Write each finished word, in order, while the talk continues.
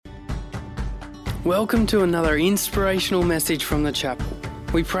Welcome to another inspirational message from the chapel.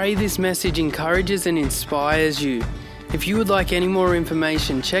 We pray this message encourages and inspires you. If you would like any more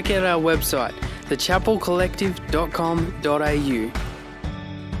information, check out our website, thechapelcollective.com.au.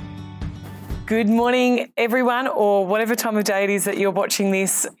 Good morning, everyone, or whatever time of day it is that you're watching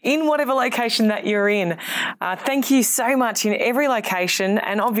this, in whatever location that you're in. Thank you so much in every location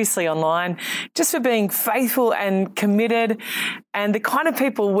and obviously online, just for being faithful and committed and the kind of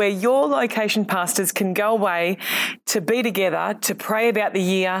people where your location pastors can go away to be together, to pray about the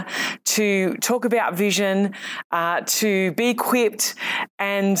year, to talk about vision, to be equipped,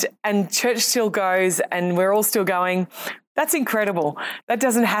 and church still goes and we're all still going. That's incredible. That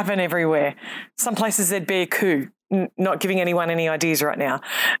doesn't happen everywhere. Some places there'd be a coup. Not giving anyone any ideas right now.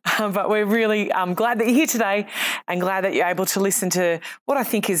 But we're really glad that you're here today and glad that you're able to listen to what I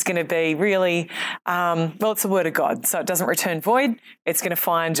think is going to be really, it's the Word of God. So it doesn't return void. It's going to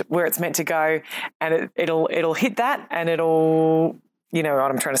find where it's meant to go and it'll hit that and it'll... You know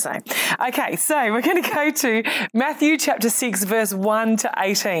what I'm trying to say. Okay, so we're going to go to Matthew chapter 6, verse 1 to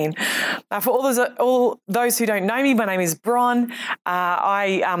 18. For all those who don't know me, my name is Bron.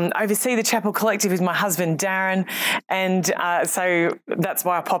 I oversee the Chapel Collective with my husband, Darren. And so that's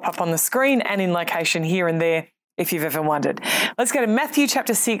why I pop up on the screen and in location here and there, if you've ever wondered. Let's go to Matthew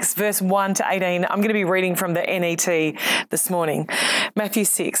chapter 6, verse 1 to 18. I'm going to be reading from the NET this morning. Matthew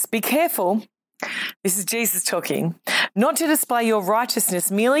 6. Be careful. This is Jesus talking, not to display your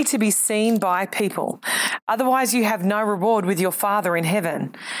righteousness merely to be seen by people. Otherwise, you have no reward with your Father in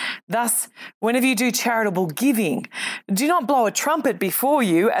heaven. Thus, whenever you do charitable giving, do not blow a trumpet before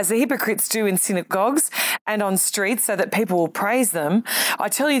you, as the hypocrites do in synagogues and on streets, so that people will praise them. I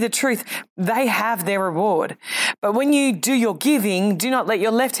tell you the truth, they have their reward. But when you do your giving, do not let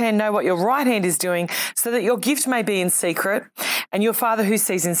your left hand know what your right hand is doing, so that your gift may be in secret, and your Father who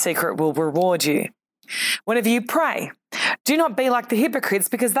sees in secret will reward you. Whenever you pray, do not be like the hypocrites,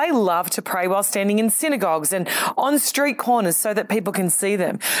 because they love to pray while standing in synagogues and on street corners so that people can see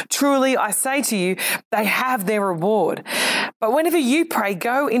them. Truly, I say to you, they have their reward. But whenever you pray,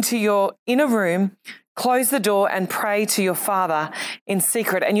 go into your inner room, close the door and pray to your Father in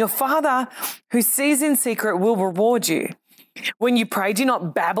secret, and your Father who sees in secret will reward you. When you pray, do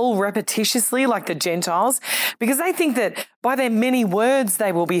not babble repetitiously like the Gentiles, because they think that by their many words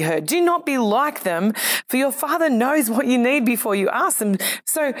they will be heard. Do not be like them, for your Father knows what you need before you ask them.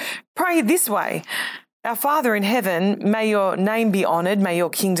 So pray this way. Our Father in heaven, may your name be honoured, may your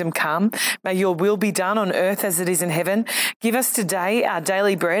kingdom come, may your will be done on earth as it is in heaven. Give us today our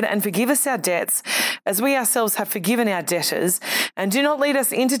daily bread and forgive us our debts as we ourselves have forgiven our debtors. And do not lead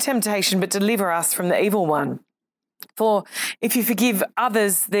us into temptation, but deliver us from the evil one. For if you forgive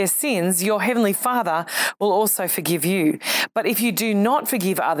others their sins, your heavenly Father will also forgive you. But if you do not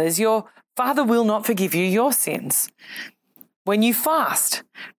forgive others, your Father will not forgive you your sins. When you fast,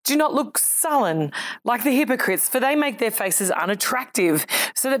 do not look sullen like the hypocrites, for they make their faces unattractive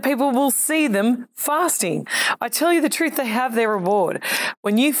so that people will see them fasting. I tell you the truth, they have their reward.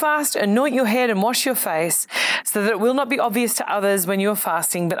 When you fast, anoint your head and wash your face so that it will not be obvious to others when you are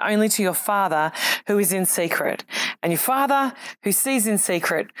fasting, but only to your Father who is in secret. And your Father who sees in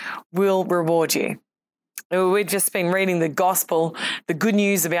secret will reward you. We've just been reading the gospel, the good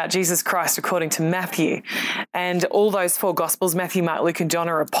news about Jesus Christ according to Matthew. And all those four gospels, Matthew, Mark, Luke and John,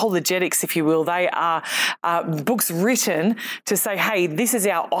 are apologetics, if you will. They are books written to say, hey, this is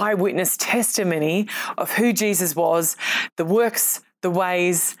our eyewitness testimony of who Jesus was, the works, the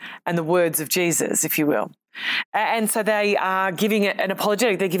ways and the words of Jesus, if you will. And so they are giving an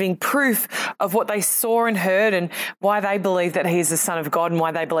apologetic. They're giving proof of what they saw and heard and why they believe that he is the Son of God and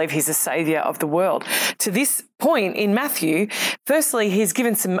why they believe he's the Saviour of the world. To this point in Matthew, firstly, he's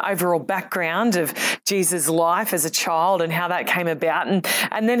given some overall background of Jesus' life as a child and how that came about.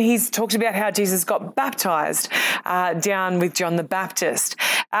 And then he's talked about how Jesus got baptized down with John the Baptist.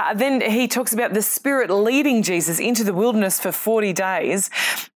 Then he talks about the Spirit leading Jesus into the wilderness for 40 days.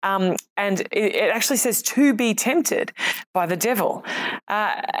 And it actually says to be tempted by the devil.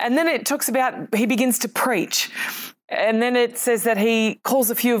 And then it talks about he begins to preach. And then it says that he calls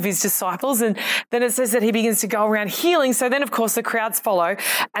a few of his disciples, and then it says that he begins to go around healing. So then, of course, the crowds follow.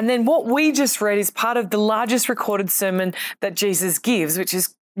 And then what we just read is part of the largest recorded sermon that Jesus gives, which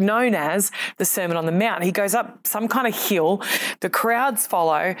is known as the Sermon on the Mount. He goes up some kind of hill, the crowds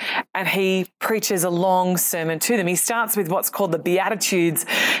follow, and he preaches a long sermon to them. He starts with what's called the Beatitudes.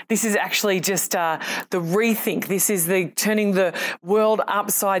 This is actually just the rethink. This is the turning the world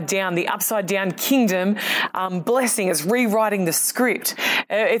upside down, the upside down kingdom blessing. It's rewriting the script.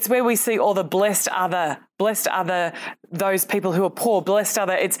 It's where we see all the blessed are the Blessed are those people who are poor. Blessed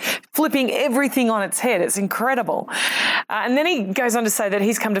are it's flipping everything on its head. It's incredible. And then he goes on to say that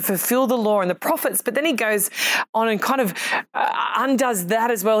he's come to fulfill the law and the prophets, but then he goes on and kind of undoes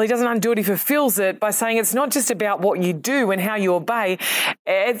that as well. He doesn't undo it, he fulfills it by saying it's not just about what you do and how you obey.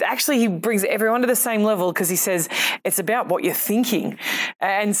 It's actually, he brings everyone to the same level because he says it's about what you're thinking.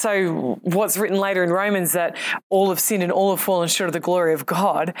 And so what's written later in Romans that all have sinned and all have fallen short of the glory of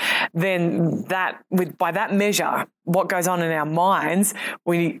God, then by that measure, what goes on in our minds,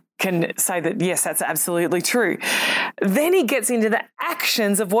 we can say that, yes, that's absolutely true. Then he gets into the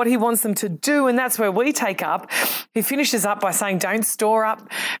actions of what he wants them to do, and that's where we take up. He finishes up by saying, don't store up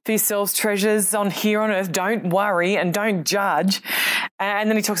for yourselves treasures here on earth, don't worry and don't judge. And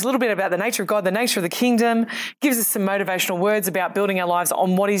then he talks a little bit about the nature of God, the nature of the kingdom, gives us some motivational words about building our lives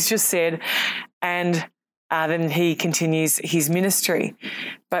on what he's just said, and then he continues his ministry.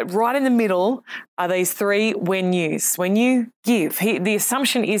 But right in the middle are these three when yous. When you give, the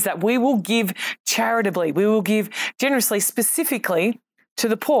assumption is that we will give charitably. We will give generously, specifically to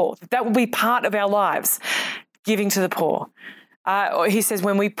the poor. That will be part of our lives, giving to the poor. He says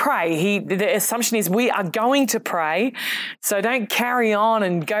when we pray, the assumption is we are going to pray, so don't carry on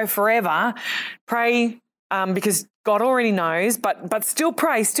and go forever. Pray because God already knows, but still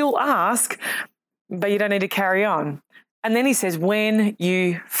pray, still ask, but you don't need to carry on. And then he says, when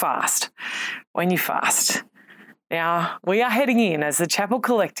you fast. Now, we are heading in as the Chapel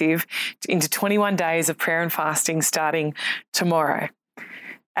Collective into 21 days of prayer and fasting starting tomorrow.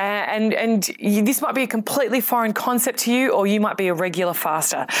 And this might be a completely foreign concept to you, or you might be a regular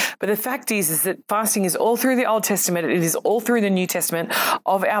faster. But the fact is that fasting is all through the Old Testament. It is all through the New Testament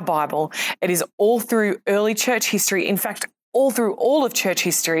of our Bible. It is all through early church history. In fact, all through all of church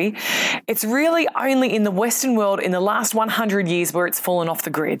history. It's really only in the Western world in the last 100 years where it's fallen off the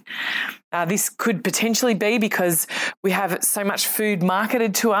grid. This could potentially be because we have so much food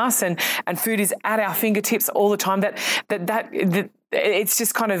marketed to us and food is at our fingertips all the time that it's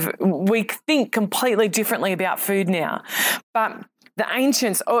just kind of, we think completely differently about food now. But the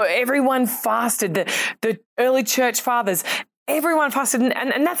ancients, everyone fasted, the early church fathers, everyone fasted,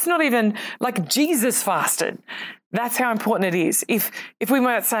 and that's not even like Jesus fasted. That's how important it is. If we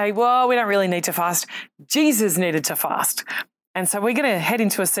might say, well, we don't really need to fast, Jesus needed to fast. And so we're going to head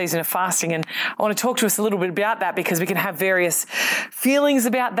into a season of fasting, and I want to talk to us a little bit about that because we can have various feelings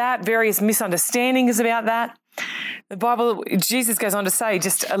about that, various misunderstandings about that. The Bible, Jesus goes on to say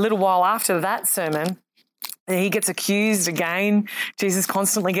just a little while after that sermon, he gets accused again. Jesus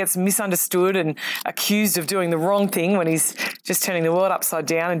constantly gets misunderstood and accused of doing the wrong thing when he's just turning the world upside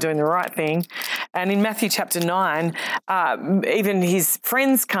down and doing the right thing. And in Matthew chapter 9, even his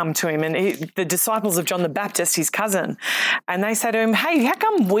friends come to him, and the disciples of John the Baptist, his cousin, and they say to him, hey, how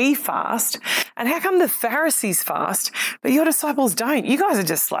come we fast and how come the Pharisees fast, but your disciples don't? You guys are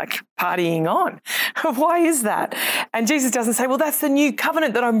just like partying on. Why is that? And Jesus doesn't say, well, that's the new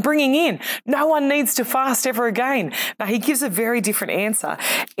covenant that I'm bringing in. No one needs to fast ever again. Now, he gives a very different answer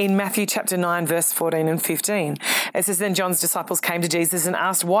in Matthew chapter 9, verse 14 and 15. It says, then John's disciples came to Jesus and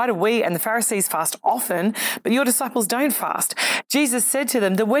asked, why do we and the Pharisees fast often, but your disciples don't fast? Jesus said to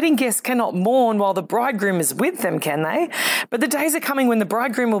them, the wedding guests cannot mourn while the bridegroom is with them, can they? But the days are coming when the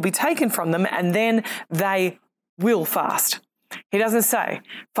bridegroom will be taken from them, and then they will fast. He doesn't say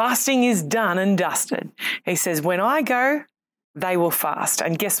fasting is done and dusted. He says, when I go, they will fast.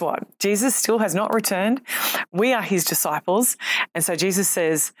 And guess what? Jesus still has not returned. We are his disciples. And so Jesus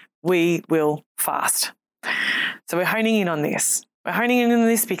says, we will fast. So we're honing in on this. We're honing in on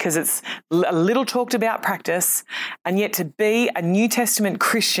this because it's a little talked about practice, and yet to be a New Testament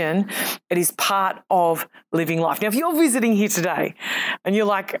Christian, it is part of living life. Now, if you're visiting here today and you're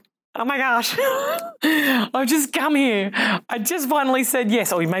like, oh my gosh, I've just come here. I just finally said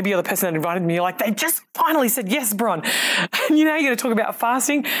yes. Or maybe you're the person that invited me. You're like, they just finally said yes, Bron. And you're going to talk about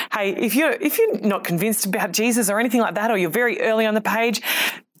fasting. Hey, if you're not convinced about Jesus or anything like that, or you're very early on the page,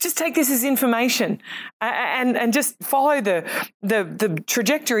 just take this as information and just follow the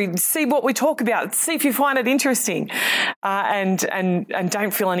trajectory, see what we talk about, see if you find it interesting, and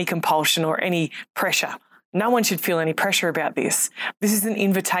don't feel any compulsion or any pressure. No one should feel any pressure about this. This is an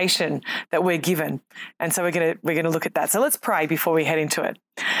invitation that we're given. And so we're going to look at that. So let's pray before we head into it.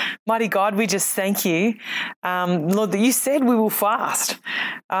 Mighty God, we just thank you, Lord, that you said we will fast.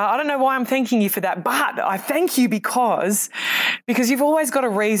 I don't know why I'm thanking you for that, but I thank you because you've always got a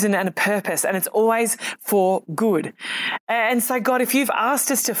reason and a purpose, and it's always for good. And so, God, if you've asked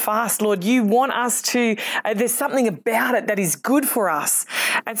us to fast, Lord, you want us to, there's something about it that is good for us.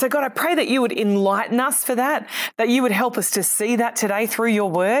 And so, God, I pray that you would enlighten us for that you would help us to see that today through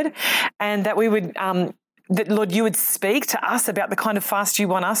your word, and that we would that, Lord, you would speak to us about the kind of fast you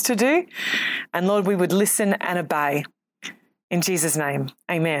want us to do. And Lord, we would listen and obey. In Jesus' name,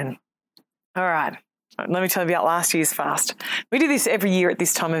 amen. All right. Let me tell you about last year's fast. We do this every year at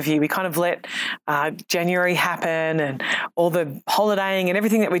this time of year. We kind of let January happen and all the holidaying and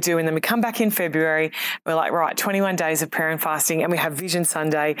everything that we do. And then we come back in February. We're like, right, 21 days of prayer and fasting. And we have Vision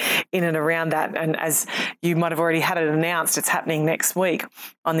Sunday in and around that. And as you might have already had it announced, it's happening next week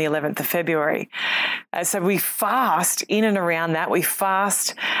on the 11th of February. So we fast in and around that. We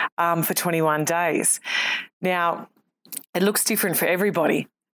fast for 21 days. Now, it looks different for everybody.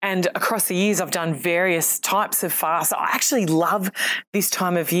 And across the years, I've done various types of fasts. I actually love this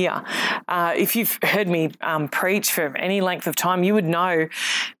time of year. If you've heard me preach for any length of time, you would know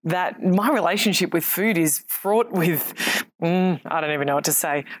that my relationship with food is fraught with, I don't even know what to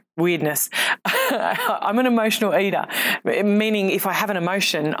say, weirdness. I'm an emotional eater, meaning if I have an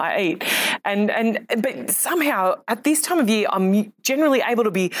emotion, I eat. But somehow at this time of year, I'm generally able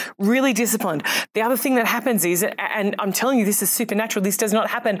to be really disciplined. The other thing that happens is, and I'm telling you, this is supernatural. This does not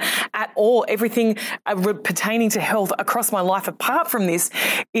happen at all. Everything pertaining to health across my life, apart from this,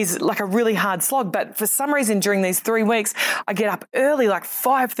 is like a really hard slog. But for some reason, during these 3 weeks, I get up early, like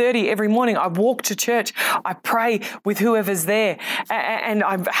 5:30 every morning. I walk to church. I pray with whoever's there, and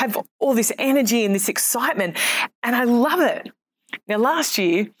I have all this energy and this excitement, and I love it. Now, last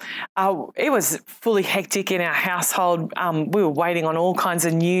year, it was fully hectic in our household. We were waiting on all kinds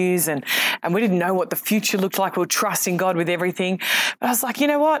of news and we didn't know what the future looked like. We were trusting God with everything. But I was like, you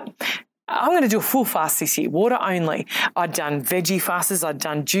know what? I'm going to do a full fast this year, water only. I'd done veggie fasts. I'd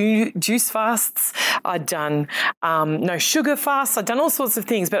done juice fasts. I'd done no sugar fasts. I'd done all sorts of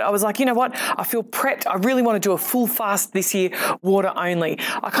things. But I was like, you know what? I feel prepped. I really want to do a full fast this year, water only.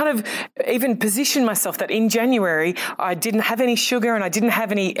 I kind of even positioned myself that in January, I didn't have any sugar and I didn't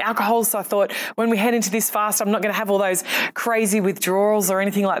have any alcohol. So I thought when we head into this fast, I'm not going to have all those crazy withdrawals or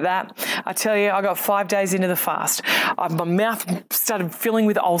anything like that. I tell you, I got 5 days into the fast. My mouth started filling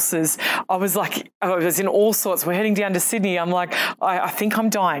with ulcers. I was in all sorts. We're heading down to Sydney. I'm like, I think I'm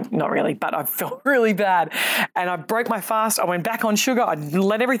dying. Not really, but I felt really bad. And I broke my fast. I went back on sugar. I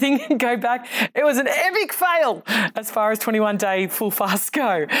let everything go back. It was an epic fail as far as 21-day full fasts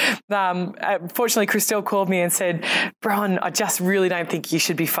go. Fortunately, Christelle called me and said, Bron, I just really don't think you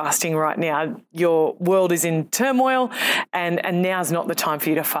should be fasting right now. Your world is in turmoil and now's not the time for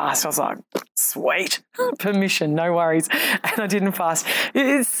you to fast. I was like, sweet, permission, no worries. And I didn't fast.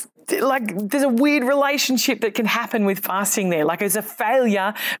 It's like there's a weird relationship that can happen with fasting there. Like, is a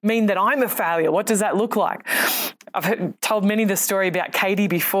failure mean that I'm a failure? What does that look like? I've told many the story about Katie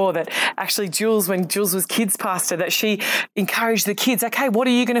before, that actually Jules, when Jules was kids pastor, that she encouraged the kids, okay, what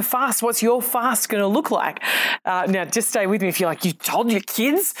are you going to fast? What's your fast going to look like? Now, just stay with me if you're like, you told your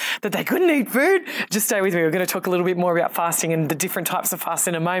kids that they couldn't eat food? Just stay with me. We're going to talk a little bit more about fasting and the different types of fasts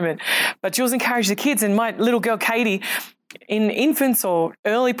in a moment. But Jules encouraged the kids, and my little girl Katie, in infants or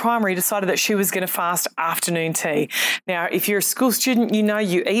early primary, decided that she was going to fast afternoon tea. Now, if you're a school student, you know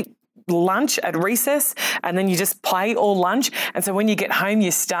you eat lunch at recess and then you just play all lunch. And so when you get home,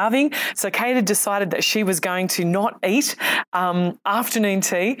 you're starving. So Kate had decided that she was going to not eat afternoon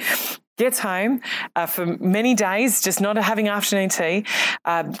tea. Gets home for many days, just not having afternoon tea.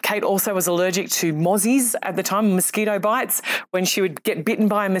 Kate also was allergic to mozzies at the time, mosquito bites. When she would get bitten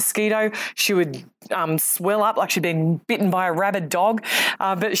by a mosquito, she would swell up like she'd been bitten by a rabid dog.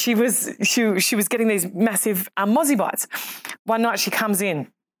 But she was getting these massive mozzie bites. One night she comes in.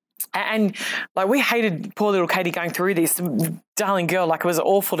 And like, we hated poor little Katie going through this. Darling girl, like, it was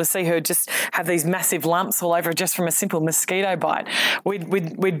awful to see her just have these massive lumps all over just from a simple mosquito bite.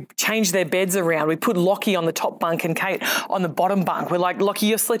 We'd change their beds around. We'd put Lockie on the top bunk and Kate on the bottom bunk. We're like, Lockie,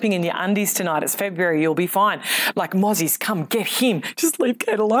 you're sleeping in your undies tonight. It's February. You'll be fine. Like, mozzies, come get him. Just leave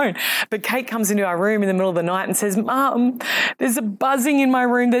Kate alone. But Kate comes into our room in the middle of the night and says, Mum, there's a buzzing in my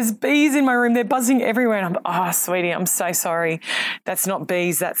room. There's bees in my room. They're buzzing everywhere. And I'm, oh, sweetie, I'm so sorry. That's not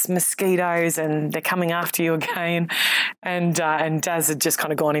bees. That's mosquitoes, and they're coming after you again. And Daz had just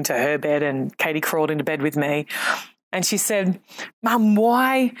kind of gone into her bed, and Katie crawled into bed with me. And she said, Mum,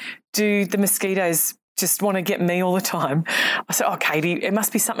 why do the mosquitoes just want to get me all the time? I said, oh, Katie, it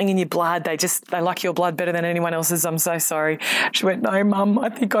must be something in your blood. They like your blood better than anyone else's. I'm so sorry. She went, no, Mum, I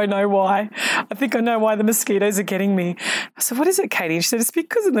think I know why. I think I know why the mosquitoes are getting me. I said, what is it, Katie? And she said, it's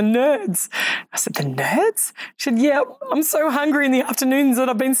because of the nerds. I said, the nerds? She said, yeah, I'm so hungry in the afternoons that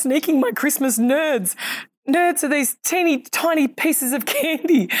I've been sneaking my Christmas nerds. nerds are these teeny tiny pieces of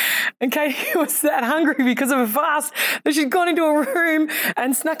candy. And Katie was that hungry because of a fast that she'd gone into a room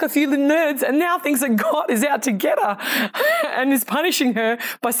and snuck a few of the nerds and now thinks that God is out to get her and is punishing her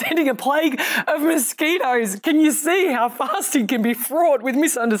by sending a plague of mosquitoes. Can you see how fasting can be fraught with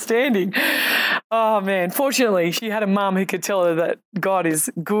misunderstanding? Oh man, fortunately she had a mum who could tell her that God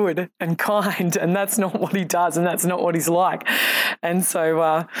is good and kind and that's not what he does and that's not what he's like. And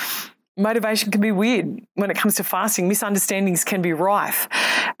so motivation can be weird when it comes to fasting. Misunderstandings can be rife.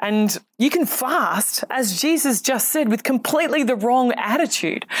 And you can fast, as Jesus just said, with completely the wrong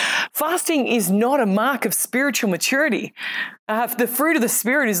attitude. Fasting is not a mark of spiritual maturity. The fruit of the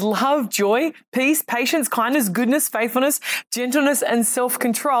Spirit is love, joy, peace, patience, kindness, goodness, faithfulness, gentleness, and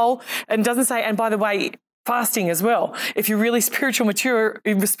self-control. And doesn't say, and by the way, fasting as well. If you're really spiritually mature,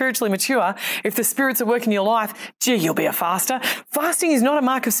 if the spirits are working in your life, gee, you'll be a faster. Fasting is not a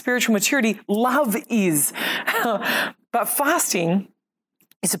mark of spiritual maturity. Love is. But fasting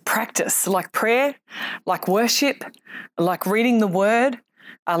is a practice like prayer, like worship, like reading the word,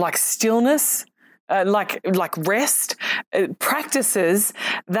 like stillness, like rest, practices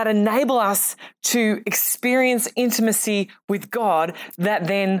that enable us to experience intimacy with God that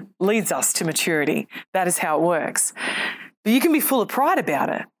then leads us to maturity. That is how it works. But you can be full of pride about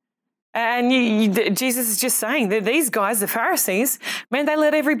it. And Jesus is just saying that these guys, the Pharisees, man, they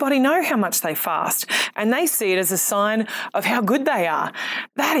let everybody know how much they fast and they see it as a sign of how good they are.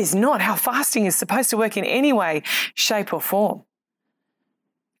 That is not how fasting is supposed to work in any way, shape or form.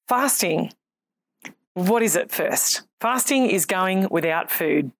 Fasting, what is it first? Fasting is going without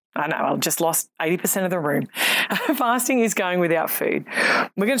food. I know, I just lost 80% of the room. Fasting is going without food.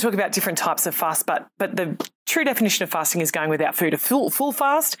 We're going to talk about different types of fast, but the true definition of fasting is going without food. A full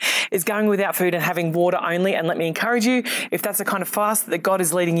fast is going without food and having water only. And let me encourage you, if that's the kind of fast that God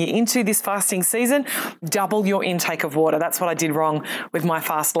is leading you into this fasting season, double your intake of water. That's what I did wrong with my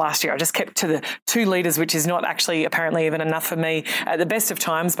fast last year. I just kept to the 2 litres, which is not actually apparently even enough for me at the best of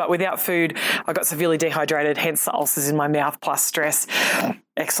times. But without food, I got severely dehydrated, hence the ulcers in my mouth plus stress.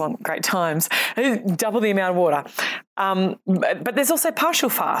 Excellent, great times. Double the amount of water. But there's also partial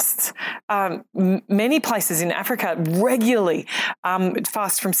fasts. Many places in Africa regularly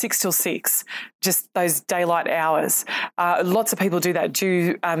fast from 6 till 6, just those daylight hours. Lots of people do that.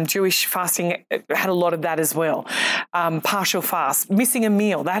 Jewish fasting had a lot of that as well. Partial fast, missing a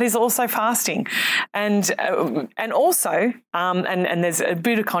meal, that is also fasting. And also, and there's a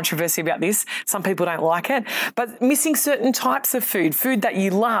bit of controversy about this. Some people don't like it, but missing certain types of food that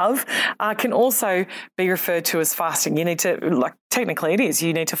you love, can also be referred to as fasting. You need to, technically it is,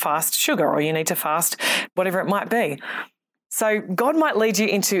 you need to fast sugar or you need to fast whatever it might be. So God might lead you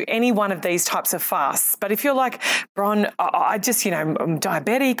into any one of these types of fasts. But if you're like, Bron, I just, I'm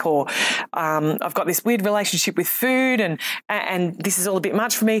diabetic or I've got this weird relationship with food and this is all a bit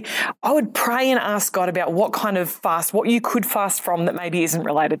much for me, I would pray and ask God about what kind of fast, what you could fast from that maybe isn't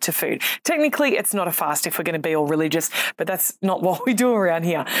related to food. Technically, it's not a fast if we're going to be all religious, but that's not what we do around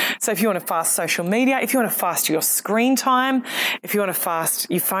here. So if you want to fast social media, if you want to fast your screen time, if you want to fast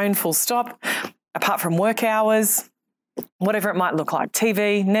your phone full stop, apart from work hours, whatever it might look like,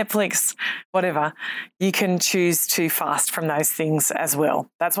 TV, Netflix, whatever, you can choose to fast from those things as well.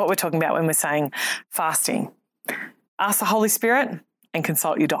 That's what we're talking about when we're saying fasting. Ask the Holy Spirit and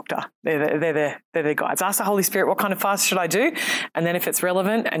consult your doctor. They're the guides. Ask the Holy Spirit, what kind of fast should I do? And then if it's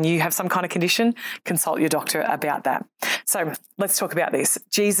relevant and you have some kind of condition, consult your doctor about that. So let's talk about this.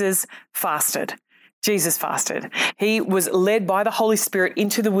 Jesus fasted. He was led by the Holy Spirit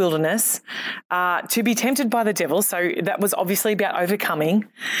into the wilderness to be tempted by the devil. So that was obviously about overcoming.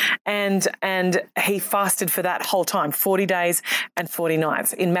 And he fasted for that whole time, 40 days and 40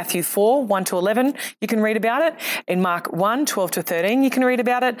 nights. In Matthew 4, 1 to 11, you can read about it. In Mark 1, 12 to 13, you can read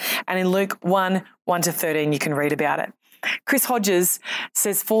about it. And in Luke 1, 1 to 13, you can read about it. Chris Hodges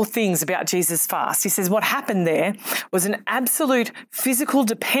says 4 things about Jesus' fast. He says what happened there was an absolute physical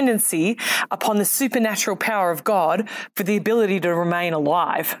dependency upon the supernatural power of God for the ability to remain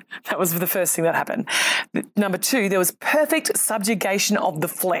alive. That was the first thing that happened. Number 2, there was perfect subjugation of the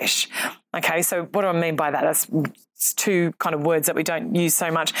flesh. Okay, so what do I mean by that? That's 2 kind of words that we don't use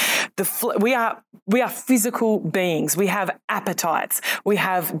so much. We are physical beings. We have appetites. We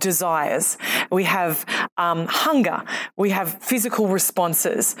have desires. We have hunger. We have physical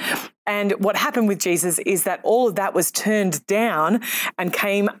responses. And what happened with Jesus is that all of that was turned down and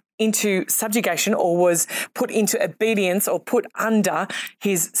came into subjugation or was put into obedience or put under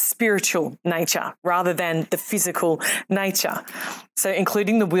his spiritual nature rather than the physical nature. So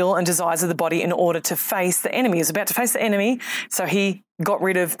including the will and desires of the body in order to face the enemy. He was about to face the enemy, so he got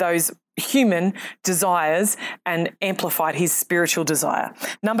rid of those human desires and amplified his spiritual desire.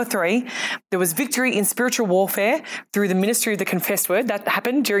 Number 3, there was victory in spiritual warfare through the ministry of the confessed word. That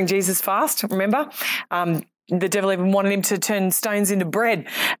happened during Jesus' fast, remember? The devil even wanted him to turn stones into bread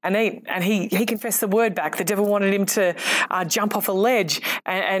and eat, and he confessed the word back. The devil wanted him to jump off a ledge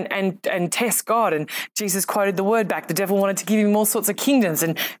and test God, and Jesus quoted the word back. The devil wanted to give him all sorts of kingdoms,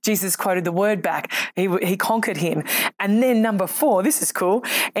 and Jesus quoted the word back. He conquered him. And then number 4, this is cool,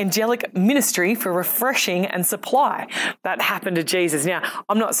 angelic ministry for refreshing and supply. That happened to Jesus. Now,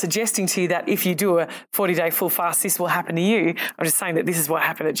 I'm not suggesting to you that if you do a 40-day full fast, this will happen to you. I'm just saying that this is what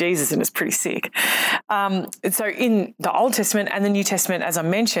happened to Jesus, and it's pretty sick. So in the Old Testament and the New Testament, as I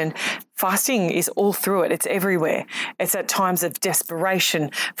mentioned, fasting is all through it. It's everywhere. It's at times of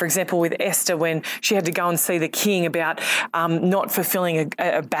desperation. For example, with Esther, when she had to go and see the king about not fulfilling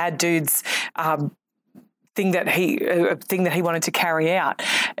a bad dude's thing that he wanted to carry out.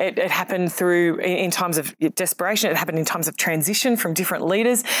 It happened in times of desperation. It happened in times of transition from different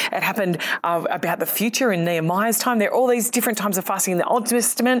leaders. It happened about the future in Nehemiah's time. There are all these different times of fasting in the Old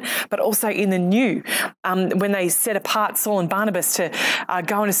Testament, but also in the New. When they set apart Saul and Barnabas to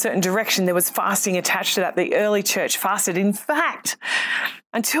go in a certain direction, there was fasting attached to that. The early church fasted. In fact,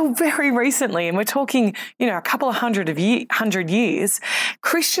 until very recently, and we're talking, a couple of hundred years,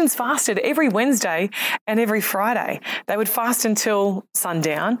 Christians fasted every Wednesday and every Friday. They would fast until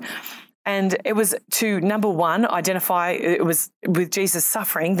sundown. And it was to, number 1, identify, it was with Jesus'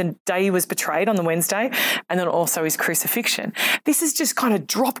 suffering, the day he was betrayed on the Wednesday, and then also his crucifixion. This has just kind of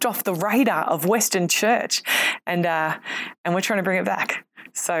dropped off the radar of Western church, and we're trying to bring it back.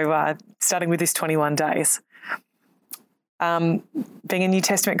 So starting with this 21 days. Being a New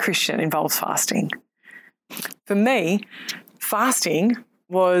Testament Christian involves fasting. For me, fasting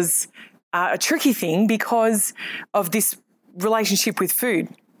was a tricky thing because of this relationship with food,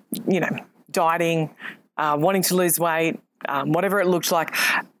 dieting, wanting to lose weight, whatever it looked like.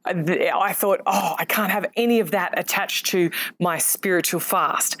 I thought, I can't have any of that attached to my spiritual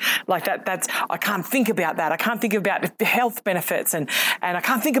fast. Like I can't think about that. I can't think about the health benefits and I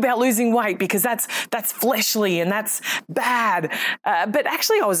can't think about losing weight because that's fleshly and that's bad. But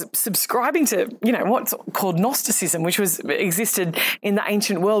actually I was subscribing to, what's called Gnosticism, which existed in the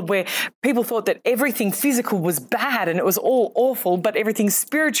ancient world where people thought that everything physical was bad and it was all awful, but everything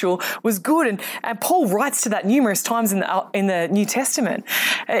spiritual was good. And Paul writes to that numerous times in the New Testament.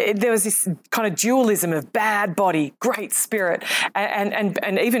 There was this kind of dualism of bad body, great spirit,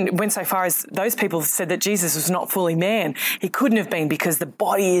 and even went so far as those people said that Jesus was not fully man. He couldn't have been because the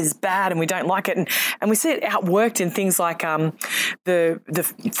body is bad and we don't like it. And we see it outworked in things like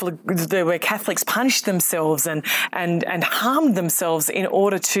where Catholics punished themselves and harmed themselves in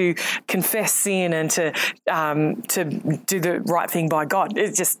order to confess sin and to do the right thing by God.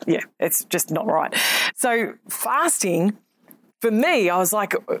 It's just not right. So fasting, for me, I was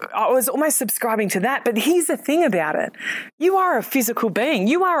almost subscribing to that. But here's the thing about it. You are a physical being.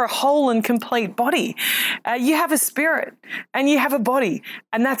 You are a whole and complete body. You have a spirit and you have a body,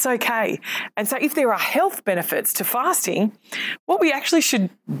 and that's okay. And so if there are health benefits to fasting, what we actually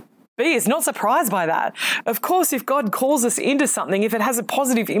should be is not surprised by that. Of course, if God calls us into something, if it has a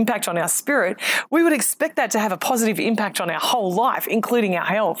positive impact on our spirit, we would expect that to have a positive impact on our whole life, including our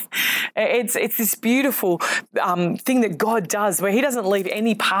health. It's this beautiful thing that God does where he doesn't leave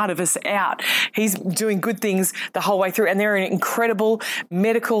any part of us out. He's doing good things the whole way through, and there are incredible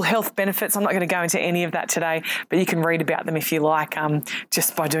medical health benefits. I'm not going to go into any of that today, but you can read about them if you like,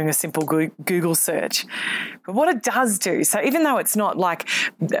 just by doing a simple Google search. But what it does do, so even though it's not like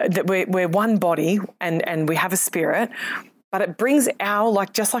that we're one body and we have a spirit, but it brings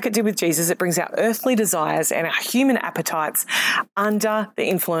just like it did with Jesus, it brings our earthly desires and our human appetites under the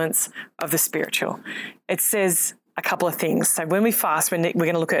influence of the spiritual. It says a couple of things. So when we fast, we're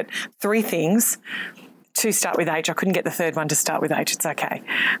going to look at 3 things. 2 start with H. I couldn't get the third one to start with H. It's okay.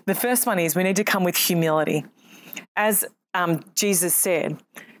 The first one is we need to come with humility. As Jesus said,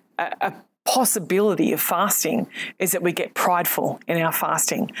 a possibility of fasting is that we get prideful in our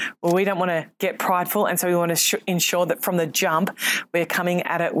fasting. Well, we don't want to get prideful, and so we want to ensure that from the jump we're coming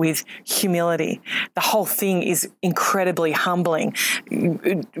at it with humility. The whole thing is incredibly humbling.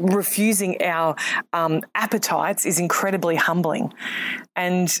 Refusing our appetites is incredibly humbling.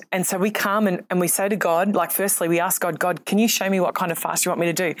 And so we come and we say to God, like firstly we ask God, can you show me what kind of fast you want me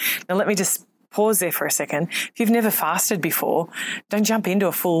to do? Now let me just pause there for a second. If you've never fasted before, don't jump into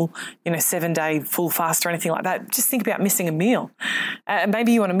a full, 7-day full fast or anything like that. Just think about missing a meal.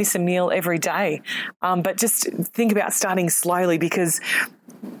 Maybe you want to miss a meal every day, but just think about starting slowly, because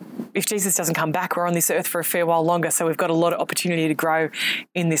if Jesus doesn't come back, we're on this earth for a fair while longer, so we've got a lot of opportunity to grow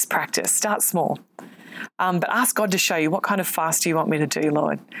in this practice. Start small. But ask God to show you, what kind of fast do you want me to do,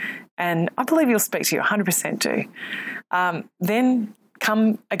 Lord? And I believe he'll speak to you, 100% do. Then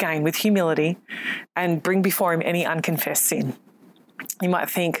come again with humility and bring before him any unconfessed sin. You might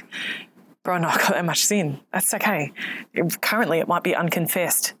think, Bron, I've got that much sin. That's okay. Currently, it might be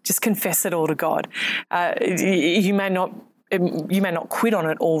unconfessed. Just confess it all to God. You may not quit on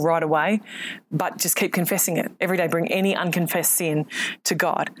it all right away, but just keep confessing it. Every day, bring any unconfessed sin to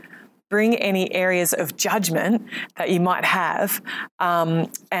God. Bring any areas of judgment that you might have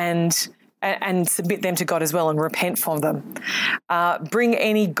and submit them to God as well and repent from them. Bring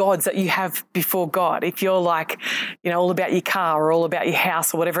any gods that you have before God. If you're like, all about your car or all about your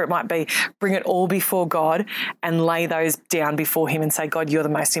house or whatever it might be, bring it all before God and lay those down before him and say, God, you're the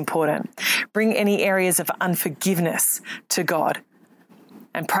most important. Bring any areas of unforgiveness to God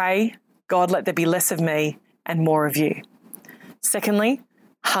and pray, God, let there be less of me and more of you. Secondly,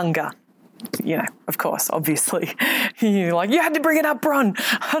 hunger. Of course, obviously. You're like, you had to bring it up, Bron.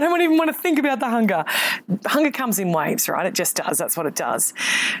 I don't even want to think about the hunger. Hunger comes in waves, right? It just does. That's what it does.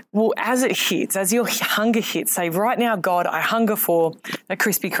 Well, as your hunger hits, say, right now, God, I hunger for a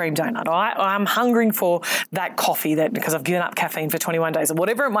Krispy Kreme donut. I'm hungering for that coffee because I've given up caffeine for 21 days or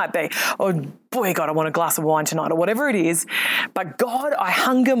whatever it might be. Or, boy, God, I want a glass of wine tonight or whatever it is. But God, I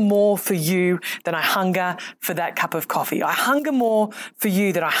hunger more for you than I hunger for that cup of coffee. I hunger more for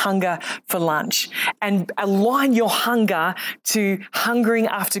you than I hunger for lunch, and align your hunger to hungering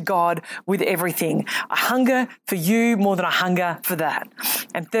after God with everything. I hunger for you more than I hunger for that.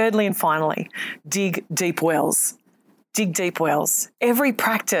 And thirdly and finally, dig deep wells. Dig deep wells. Every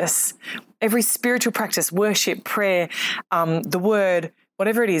practice, every spiritual practice, worship, prayer, the word,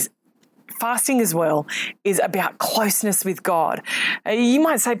 whatever it is, fasting as well is about closeness with God. You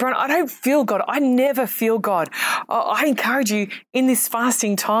might say, Bron, I don't feel God. I never feel God. I encourage you in this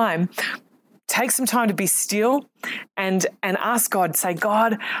fasting time, take some time to be still and ask God, say,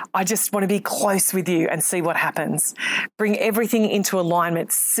 God, I just want to be close with you and see what happens. Bring everything into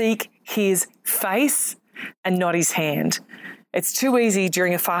alignment. Seek his face and not his hand. It's too easy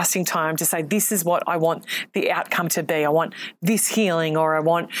during a fasting time to say, this is what I want the outcome to be. I want this healing, or I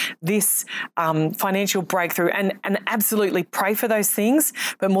want this financial breakthrough, and absolutely pray for those things.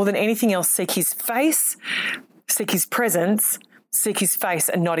 But more than anything else, seek his face, seek his presence, seek his face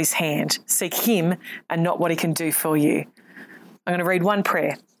and not his hand. Seek him and not what he can do for you. I'm going to read one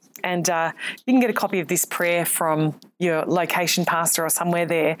prayer. And you can get a copy of this prayer from your location pastor or somewhere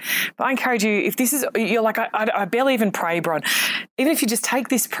there. But I encourage you, if this is, you're like, I barely even pray, Bron. Even if you just take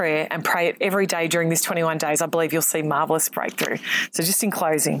this prayer and pray it every day during this 21 days, I believe you'll see marvellous breakthrough. So just in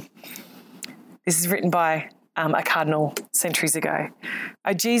closing, this is written by a cardinal centuries ago.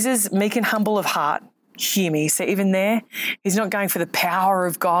 O Jesus, meek and humble of heart, hear me. So even there, he's not going for the power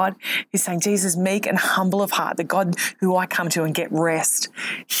of God. He's saying, Jesus, meek and humble of heart, the God who I come to and get rest,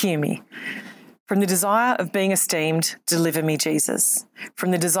 hear me. From the desire of being esteemed, deliver me, Jesus. From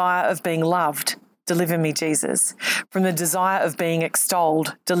the desire of being loved, deliver me, Jesus. From the desire of being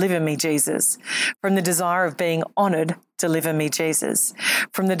extolled, deliver me, Jesus. From the desire of being honoured, deliver me, Jesus.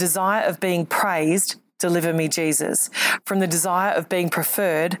 From the desire of being praised, deliver me, Jesus. From the desire of being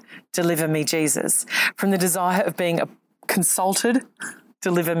preferred, deliver me, Jesus. From the desire of being consulted,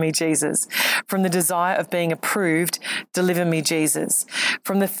 deliver me, Jesus. From the desire of being approved, deliver me, Jesus.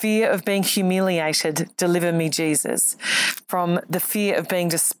 From the fear of being humiliated, deliver me, Jesus. From the fear of being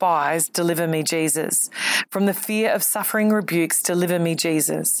despised, deliver me, Jesus. From the fear of suffering rebukes, deliver me,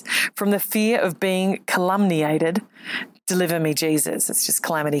 Jesus. From the fear of being calumniated, deliver me, Jesus. It's just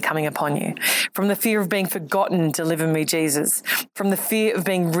calamity coming upon you. From the fear of being forgotten, deliver me, Jesus. From the fear of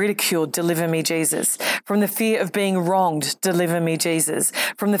being ridiculed, deliver me, Jesus. From the fear of being wronged, deliver me, Jesus.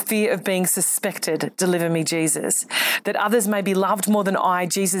 From the fear of being suspected, deliver me, Jesus. That others may be loved more than I,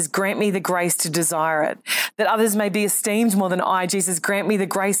 Jesus, grant me the grace to desire it. That others may be esteemed more than I, Jesus, grant me the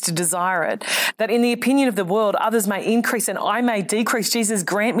grace to desire it. That in the opinion of the world, others may increase and I may decrease, Jesus,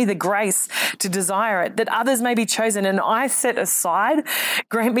 grant me the grace to desire it. That others may be chosen and I set aside,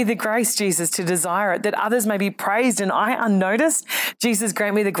 grant me the grace, Jesus, to desire it. That others may be praised and I unnoticed, Jesus,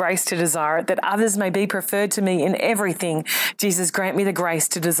 grant me the grace to desire it. That others may be preferred to me in everything, Jesus, grant me the grace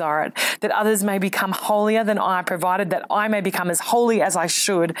to desire it. That others may become holier than I, provided that I may become as holy as I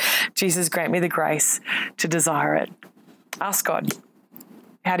should, Jesus, grant me the grace to desire it. Ask God,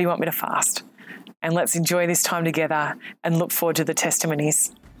 how do you want me to fast? And let's enjoy this time together and look forward to the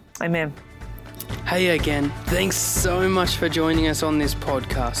testimonies. Amen. Hey again, thanks so much for joining us on this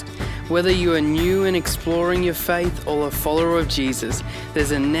podcast. Whether you are new and exploring your faith or a follower of Jesus,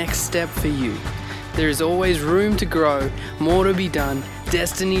 there's a next step for you. There is always room to grow, more to be done,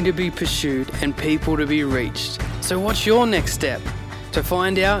 destiny to be pursued, and people to be reached. So what's your next step? To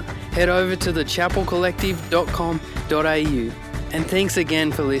find out, head over to thechapelcollective.com.au. And thanks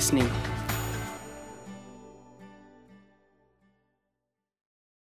again for listening.